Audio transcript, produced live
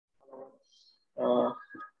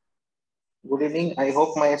Good evening. I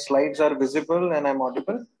hope my slides are visible and I'm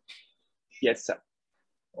audible. Yes, sir.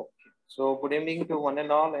 Okay. So good evening to one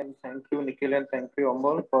and all, and thank you, Nikhil, and thank you,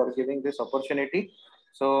 Amol, for giving this opportunity.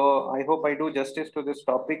 So I hope I do justice to this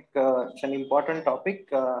topic. It's an important topic.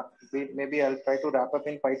 Maybe I'll try to wrap up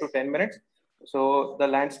in 5 to 10 minutes. So the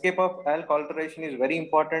landscape of ALK alteration is very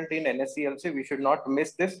important in NSCLC. We should not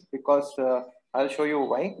miss this because I'll show you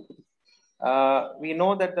why. We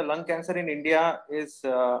know that the lung cancer in India is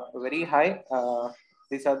very high.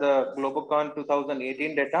 These are the Globocon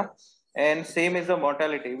 2018 data. And same is the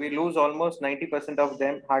mortality. We lose almost 90% of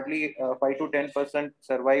them. Hardly 5 to 10%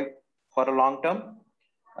 survive for a long term.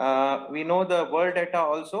 We know the world data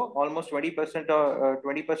also. Almost 20%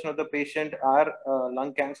 of the patient are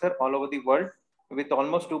lung cancer all over the world, with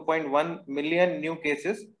almost 2.1 million new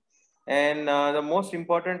cases. And the most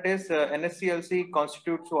important is NSCLC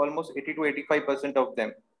constitutes almost 80 to 85% of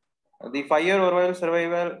them. The 5-year overall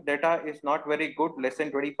survival data is not very good, less than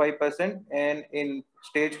 25%. And in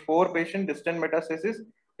stage 4 patient distant metastasis,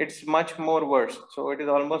 it's much more worse. So it is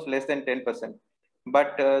almost less than 10%.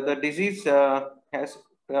 But the disease has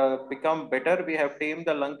become better. We have tamed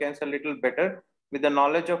the lung cancer a little better with the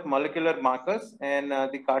knowledge of molecular markers. And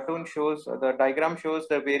the cartoon shows, the diagram shows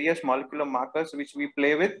the various molecular markers which we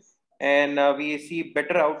play with. And we see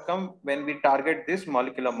better outcome when we target these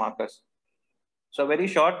molecular markers. So very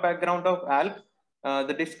short background of ALK.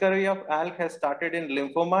 The discovery of ALK has started in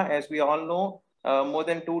lymphoma, as we all know, more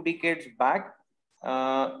than 2 decades back.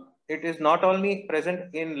 It is not only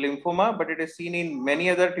present in lymphoma, but it is seen in many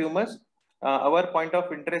other tumors. Our point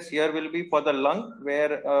of interest here will be for the lung,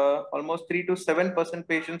 where almost 3 to 7%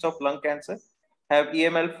 patients of lung cancer have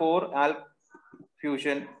EML4 ALK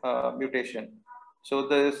fusion mutation. So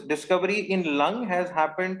the discovery in lung has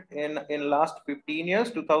happened in last 15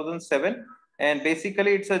 years, 2007. And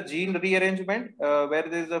basically it's a gene rearrangement where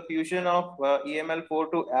there is a fusion of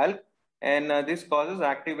EML4 to ALK, and this causes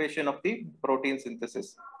activation of the protein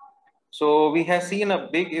synthesis. So we have seen a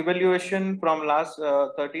big evaluation from last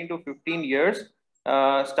 13 to 15 years,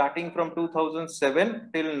 starting from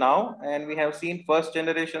 2007 till now. And we have seen first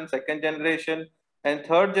generation, second generation, and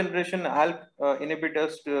third generation ALK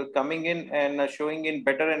inhibitors coming in and showing in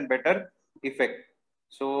better and better effect.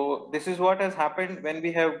 So this is what has happened when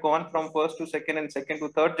we have gone from first to second and second to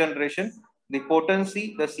third generation. The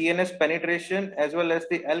potency, the CNS penetration, as well as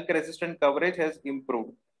the ALK resistant coverage has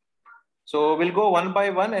improved. So we'll go one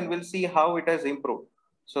by one and we'll see how it has improved.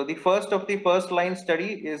 So the first of the first line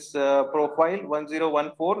study is Profile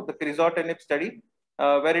 1014, the crizotinib study,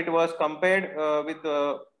 where it was compared with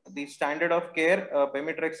the standard of care,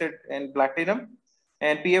 pemetrexed and platinum,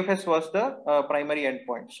 and PFS was the primary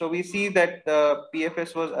endpoint. So we see that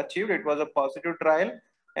PFS was achieved. It was a positive trial,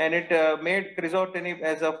 and it made crizotinib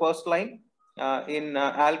as a first line in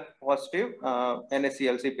ALK positive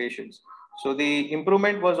NSCLC patients. So the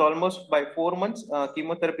improvement was almost by 4 months,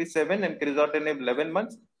 chemotherapy 7 and crizotinib 11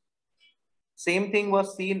 months. Same thing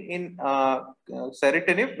was seen in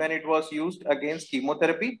ceritinib when it was used against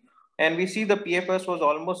chemotherapy. And we see the PFS was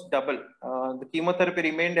almost double. The chemotherapy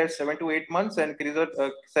remained at 7 to 8 months, and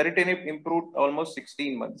ceritinib improved almost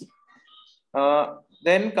 16 months.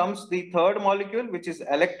 Then comes the third molecule, which is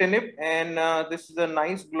alectinib. And this is a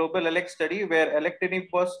nice global ALEC study where alectinib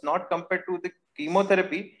was not compared to the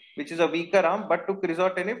chemotherapy, which is a weaker arm, but to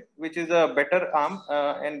crizotinib, which is a better arm,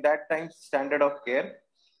 and that time standard of care.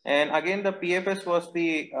 And again, the PFS was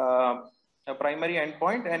the primary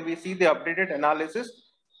endpoint, and we see the updated analysis.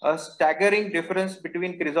 A staggering difference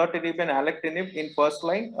between crizotinib and alectinib in first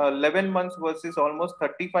line, 11 months versus almost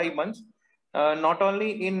 35 months. Not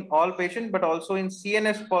only in all patients, but also in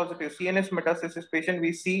CNS positive, CNS metastasis patient,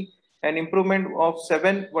 we see an improvement of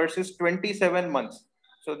 7 versus 27 months.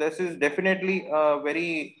 So this is definitely a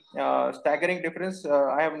very staggering difference.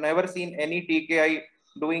 I have never seen any TKI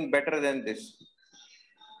doing better than this.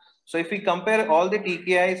 So if we compare all the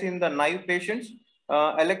TKIs in the naive patients,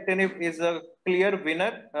 alectinib is a clear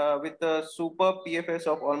winner with a superb PFS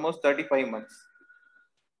of almost 35 months.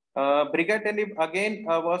 Brigatinib again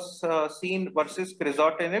was seen versus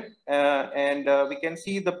crizotinib, and we can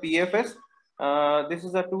see the PFS. This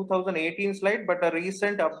is a 2018 slide, but a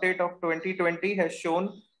recent update of 2020 has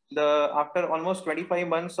shown after almost 25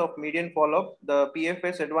 months of median follow-up, the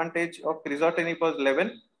PFS advantage of crizotinib was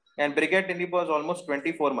 11, and brigatinib was almost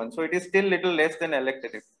 24 months. So it is still little less than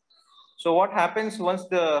alectinib. So what happens once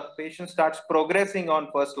the patient starts progressing on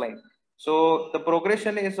first line? So the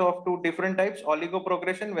progression is of 2 different types: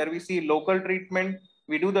 oligoprogression, where we see local treatment,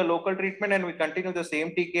 we do the local treatment and we continue the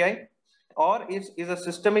same TKI, or is a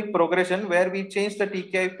systemic progression where we change the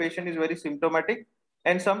TKI if patient is very symptomatic,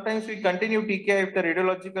 And sometimes we continue TKI if the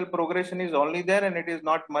radiological progression is only there and it is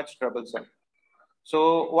not much troublesome.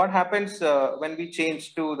 So what happens when we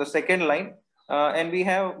change to the second line, and we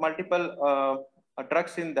have multiple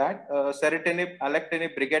drugs in that, ceritinib,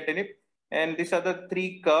 alectinib, brigatinib, and these are the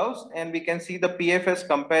three curves, and we can see the PFS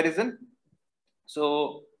comparison.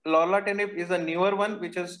 So lorlatinib is a newer one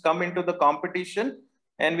which has come into the competition,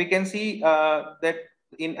 and we can see that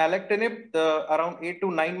in alectinib, the around 8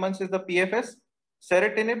 to 9 months is the PFS.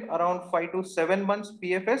 Ceritinib around 5 to 7 months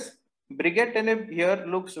PFS. Brigatinib here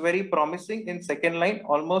looks very promising in second line,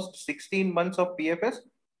 almost 16 months of PFS.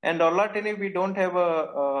 And lorlatinib, we don't have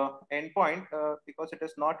a endpoint because it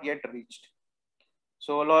is not yet reached.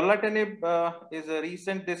 So lorlatinib is a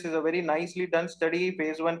recent, this is a very nicely done study,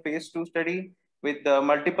 phase 1, phase 2 study with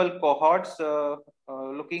multiple cohorts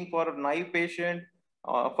looking for naive patient,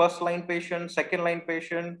 first line patient, second line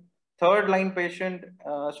patient, third line patient.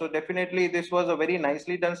 So definitely this was a very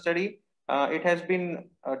nicely done study. It has been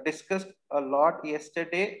discussed a lot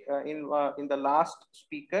yesterday in the last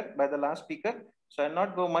speaker, by the last speaker. So I'll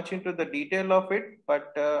not go much into the detail of it,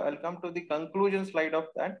 but I'll come to the conclusion slide of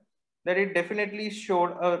that it definitely showed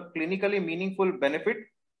a clinically meaningful benefit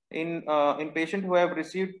in patients who have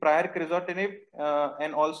received prior crizotinib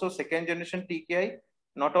and also second generation TKI.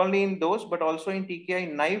 Not only in those, but also in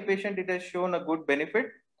TKI naive patient, it has shown a good benefit.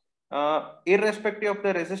 Irrespective of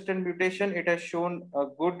the resistant mutation, it has shown a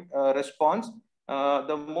good response.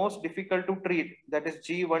 The most difficult to treat, that is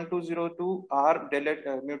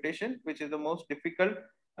G1202R mutation, which is the most difficult.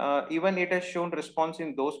 Even it has shown response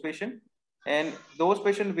in those patients. And those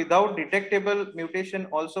patients without detectable mutation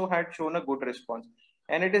also had shown a good response.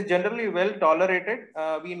 And it is generally well tolerated.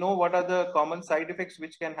 We know what are the common side effects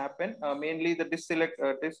which can happen, mainly the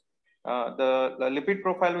the lipid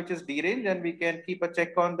profile which is deranged, and we can keep a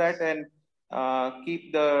check on that and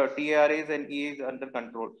keep the TRAs and EAs under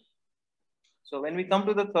control. So when we come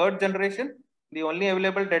to the third generation, the only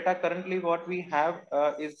available data currently what we have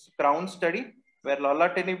is Crown study, where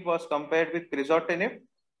lorlatinib was compared with crizotinib.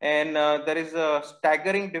 And there is a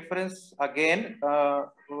staggering difference again,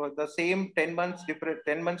 the same 10 months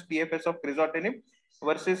PFS of crizotinib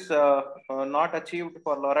versus not achieved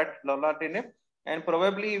for lorlatinib. And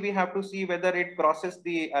probably we have to see whether it crosses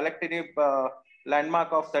the alectinib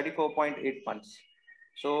landmark of 34.8 months.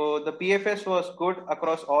 So the PFS was good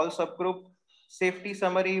across all subgroup. Safety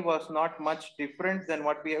summary was not much different than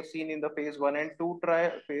what we have seen in the phase 1 and 2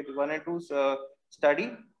 trial, phase 1 and 2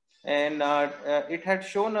 study. And it had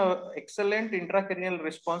shown an excellent intracranial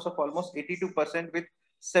response of almost 82% with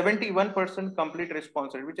 71% complete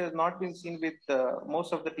response rate, which has not been seen with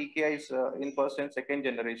most of the TKIs in first and second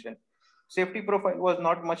generation. Safety profile was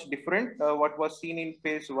not much different, what was seen in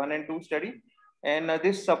phase 1 and 2 study. And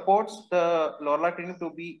this supports the lorlatinib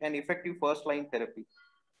to be an effective first line therapy.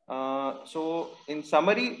 So in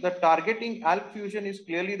summary, the targeting ALK fusion is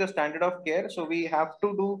clearly the standard of care. So we have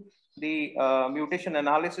to do the mutation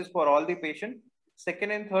analysis for all the patients.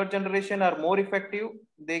 Second and third generation are more effective.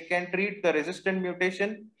 They can treat the resistant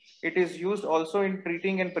mutation. It is used also in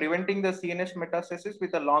treating and preventing the CNS metastasis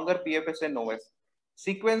with a longer PFS and OS.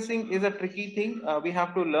 Sequencing is a tricky thing. We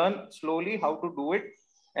have to learn slowly how to do it.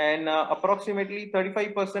 And approximately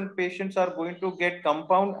 35% patients are going to get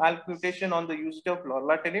compound ALK mutation on the usage of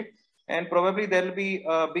lorlatinib, and probably there will be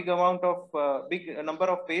a big number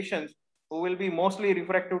of patients who will be mostly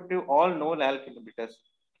refractory to all known ALK inhibitors.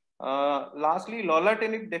 Lastly,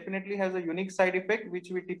 lorlatinib definitely has a unique side effect which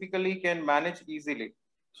we typically can manage easily.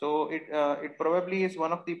 So it probably is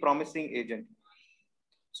one of the promising agents.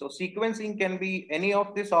 So sequencing can be any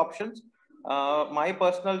of these options. My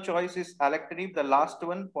personal choice is alectinib, the last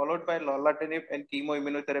one, followed by lorlatinib and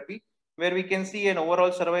chemoimmunotherapy, where we can see an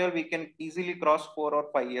overall survival, we can easily cross 4 or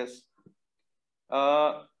 5 years.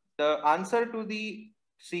 The answer to the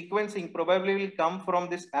sequencing probably will come from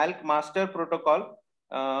this ALK master protocol.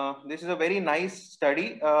 This is a very nice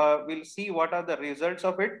study. We'll see what are the results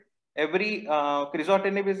of it. Every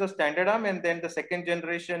crizotinib is a standard arm, and then the second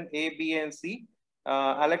generation A, B, and C.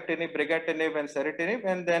 Alectinib, brigatinib, and ceritinib,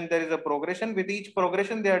 and then there is a progression. With each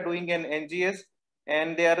progression, they are doing an NGS,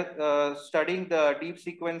 and they are studying the deep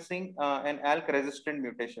sequencing and ALK resistant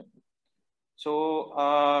mutation. So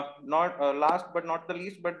not last but not the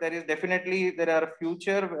least, but there are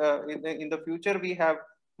future in the future we have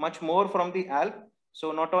much more from the ALK.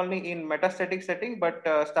 So not only in metastatic setting, but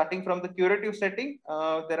starting from the curative setting,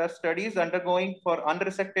 there are studies undergoing for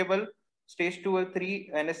unresectable stage 2 or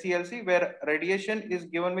 3 NSCLC, where radiation is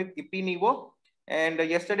given with ipi-nivo. And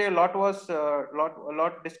yesterday a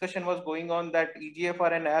lot discussion was going on that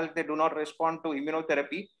EGFR and ALK, they do not respond to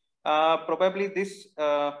immunotherapy. Probably this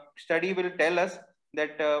study will tell us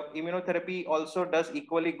that immunotherapy also does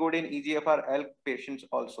equally good in EGFR ALK patients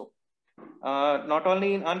also. Not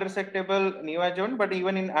only in unresectable neoadjuvant, but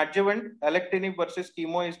even in adjuvant, alectinib versus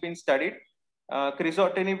chemo has been studied.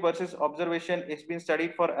 Crizotinib versus observation has been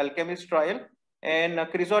studied for Alchemist trial. And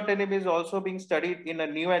crizotinib is also being studied in a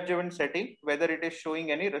neoadjuvant setting, whether it is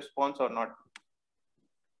showing any response or not.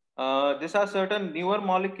 These are certain newer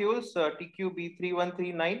molecules,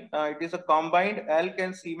 TQB3139. It is a combined ALK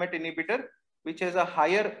and c-MET inhibitor, which has a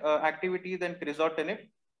higher activity than crizotinib.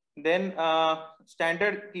 Then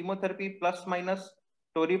standard chemotherapy plus minus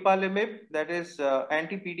toripalimab, that is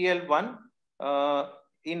anti-PD-L1.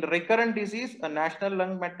 In recurrent disease, a national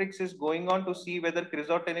lung matrix is going on to see whether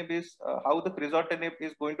crizotinib is, how the crizotinib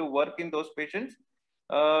is going to work in those patients.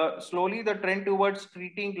 Slowly the trend towards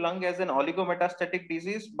treating lung as an oligometastatic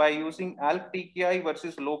disease by using ALK TKI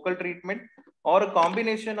versus local treatment, or a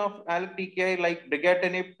combination of ALK TKI like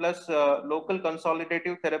brigatinib plus local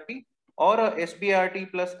consolidative therapy, or a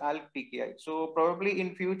SBRT plus ALK TKI. So probably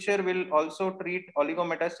in future we'll also treat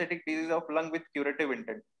oligometastatic disease of lung with curative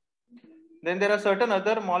intent. Then there are certain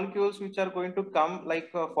other molecules which are going to come,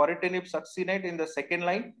 like foritinib succinate in the second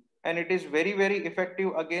line, and it is very, very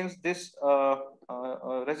effective against this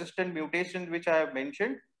resistant mutation which I have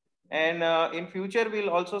mentioned. And in future, we'll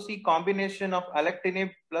also see combination of alectinib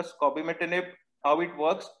plus cobimetinib, how it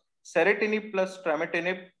works, ceritinib plus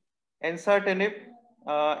trametinib, encertinib,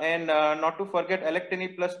 and not to forget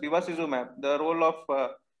alectinib plus bevacizumab. The role of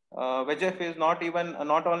VEGF is not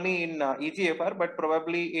only in EGFR, but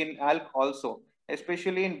probably in ALK also,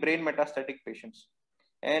 especially in brain metastatic patients.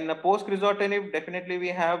 And post crizotinib, definitely we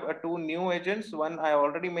have two new agents. One I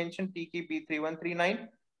already mentioned, TQB3139,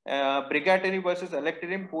 brigatinib versus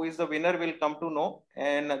alectinib. Who is the winner will come to know.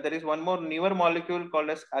 And there is one more newer molecule called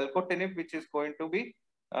as alcotinib, which is going to be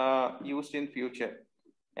used in future.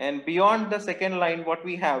 And beyond the second line, what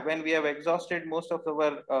we have, when we have exhausted most of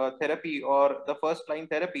our therapy or the first line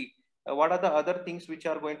therapy, what are the other things which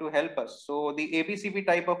are going to help us? So the ABCP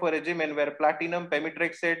type of a regimen where platinum,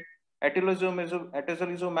 pemetrexed,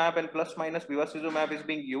 atezolizumab and plus minus bevacizumab is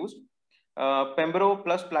being used. Pembro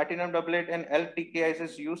plus platinum doublet and LTKIs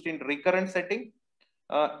is used in recurrent setting.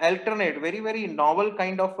 Alternate, very, very novel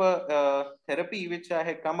kind of therapy which I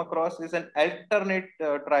have come across is an alternate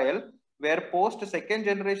trial, where post second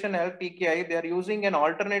generation LTKI, they are using an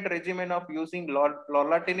alternate regimen of using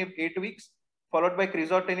lorlatinib 8 weeks, followed by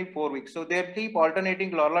crizotinib 4 weeks. So they keep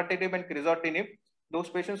alternating lorlatinib and crizotinib, those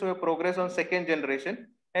patients who have progressed on second generation,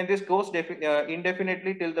 and this goes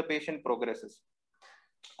indefinitely till the patient progresses.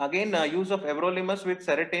 Again, use of everolimus with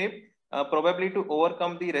ceritinib, probably to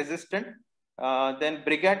overcome the resistant. Then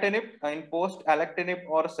brigatinib in post alectinib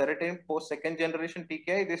or ceritinib post second generation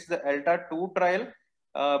TKI. This is the ELTA2 trial.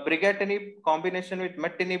 Brigatinib combination with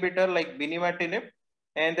MET inhibitor like binimetinib,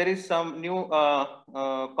 and there is some new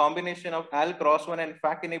combination of ALK-ROS1 and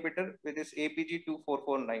FAK inhibitor with this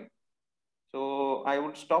APG2449. So I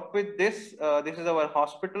would stop with this. This is our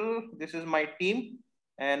hospital. This is my team,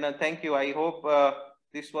 and thank you. I hope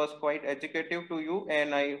this was quite educative to you,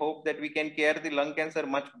 and I hope that we can care the lung cancer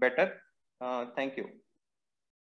much better. Thank you.